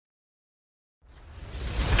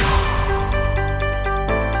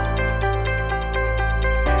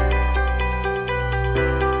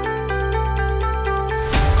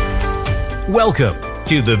Welcome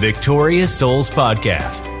to the Victorious Souls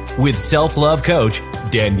Podcast with self-love coach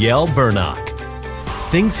Danielle Burnock.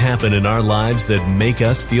 Things happen in our lives that make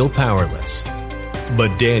us feel powerless.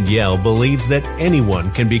 But Danielle believes that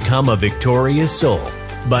anyone can become a victorious soul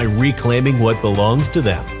by reclaiming what belongs to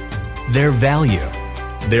them, their value,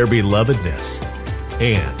 their belovedness,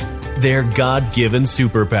 and their God-given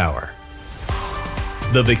superpower.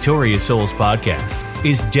 The Victorious Souls Podcast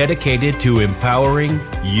is dedicated to empowering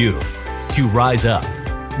you to rise up,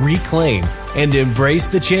 reclaim, and embrace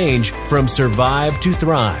the change from survive to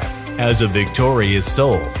thrive as a victorious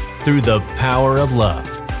soul through the power of love.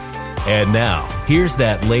 And now, here's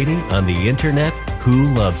that lady on the internet who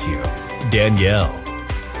loves you, Danielle.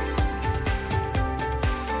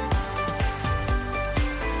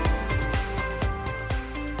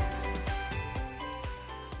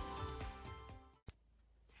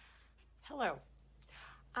 Hello.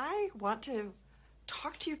 I want to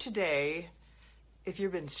talk to you today if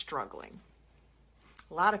you've been struggling.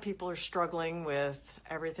 A lot of people are struggling with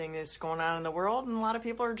everything that's going on in the world, and a lot of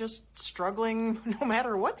people are just struggling no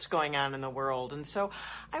matter what's going on in the world. And so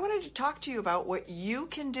I wanted to talk to you about what you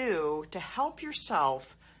can do to help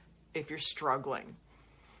yourself if you're struggling.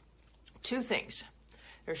 Two things.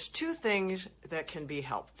 There's two things that can be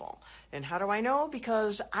helpful. And how do I know?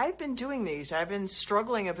 Because I've been doing these. I've been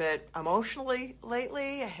struggling a bit emotionally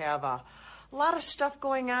lately. I have a lot of stuff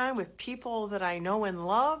going on with people that I know and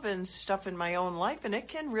love and stuff in my own life, and it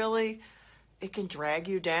can drag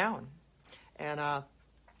you down. And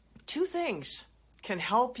two things can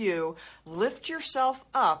help you lift yourself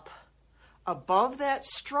up above that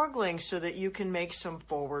struggling so that you can make some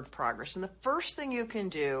forward progress. And the first thing you can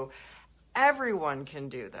do, everyone can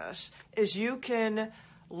do this, is you can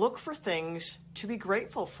look for things to be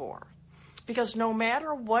grateful for. Because no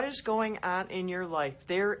matter what is going on in your life,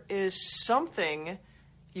 there is something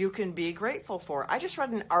you can be grateful for. I just read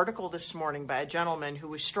an article this morning by a gentleman who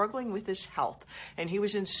was struggling with his health, and he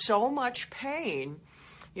was in so much pain,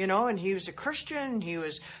 and he was a Christian. He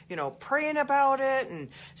was, praying about it and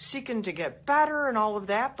seeking to get better and all of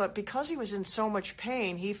that. But because he was in so much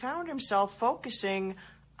pain, he found himself focusing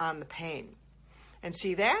on the pain. And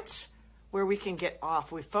see, that's where we can get off.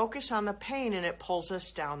 We focus on the pain and it pulls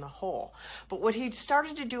us down the hole. But what he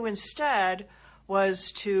started to do instead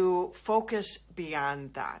was to focus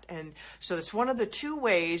beyond that. And so that's one of the two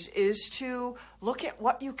ways, is to look at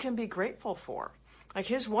what you can be grateful for. Like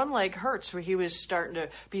his one leg hurts, where he was starting to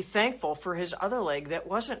be thankful for his other leg that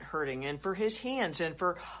wasn't hurting, and for his hands and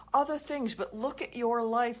for other things. But look at your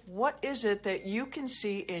life. What is it that you can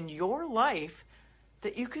see in your life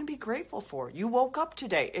that you can be grateful for? You woke up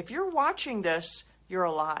today. If you're watching this, you're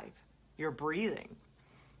alive. You're breathing.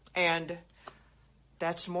 And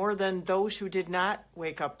that's more than those who did not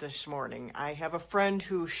wake up this morning. I have a friend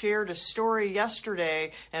who shared a story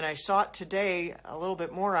yesterday, and I saw it today, a little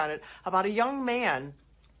bit more on it, about a young man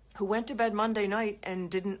who went to bed Monday night and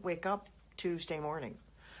didn't wake up Tuesday morning.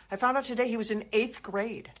 I found out today he was in 8th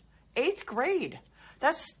grade. 8th grade.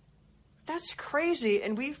 That's crazy.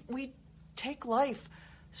 And we take life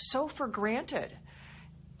so for granted.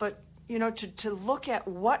 But, to look at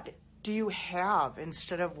what do you have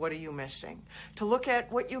instead of what are you missing? To look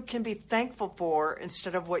at what you can be thankful for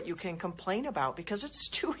instead of what you can complain about, because it's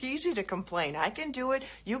too easy to complain. I can do it.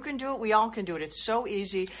 You can do it. We all can do it. It's so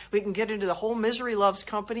easy. We can get into the whole misery loves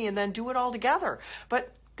company and then do it all together.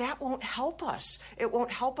 But that won't help us. It won't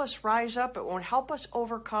help us rise up. It won't help us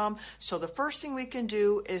overcome. So the first thing we can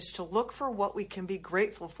do is to look for what we can be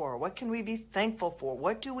grateful for. What can we be thankful for?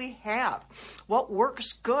 What do we have? What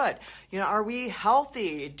works good? Are we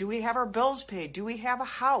healthy? Do we have our bills paid? Do we have a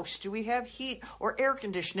house? Do we have heat or air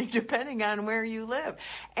conditioning, depending on where you live?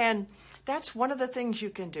 And that's one of the things you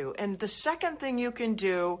can do. And the second thing you can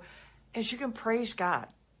do is you can praise God.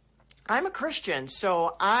 I'm a Christian,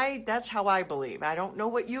 so that's how I believe. I don't know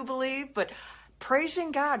what you believe, but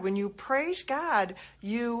praising God, when you praise God,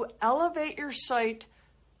 you elevate your sight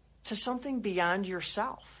to something beyond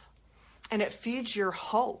yourself, and it feeds your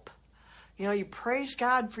hope. You praise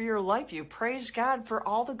God for your life. You praise God for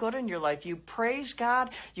all the good in your life. You praise God.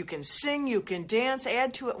 You can sing, you can dance,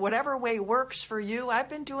 add to it whatever way works for you. I've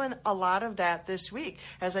been doing a lot of that this week.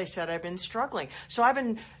 As I said, I've been struggling. So I've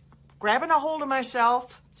been grabbing a hold of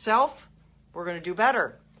myself, we're going to do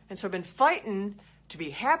better. And so I've been fighting to be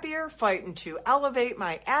happier, fighting to elevate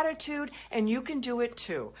my attitude, and you can do it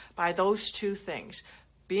too by those two things.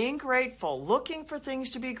 Being grateful, looking for things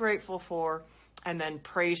to be grateful for, and then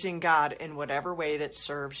praising God in whatever way that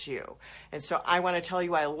serves you. And so I want to tell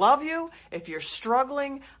you I love you. If you're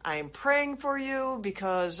struggling, I'm praying for you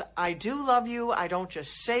because I do love you. I don't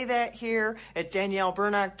just say that here at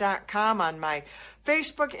DanielleBurnock.com, on my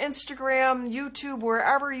Facebook, Instagram, YouTube,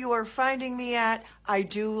 wherever you are finding me at. I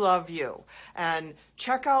do love you. And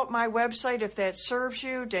check out my website if that serves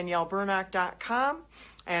you, DanielleBurnock.com.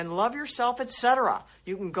 And love yourself, etc.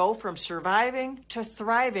 You can go from surviving to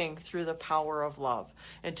thriving through the power of love.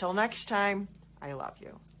 Until next time, I love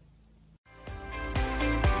you.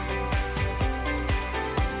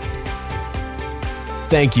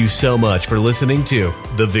 Thank you so much for listening to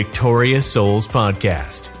the Victorious Souls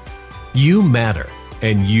Podcast. You matter,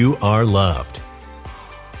 and you are loved.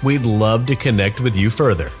 We'd love to connect with you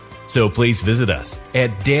further, so please visit us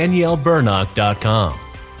at DanielleBurnock.com.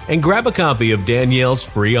 and grab a copy of Danielle's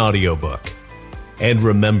free audiobook. And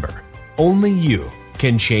remember, only you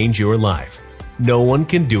can change your life. No one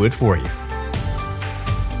can do it for you.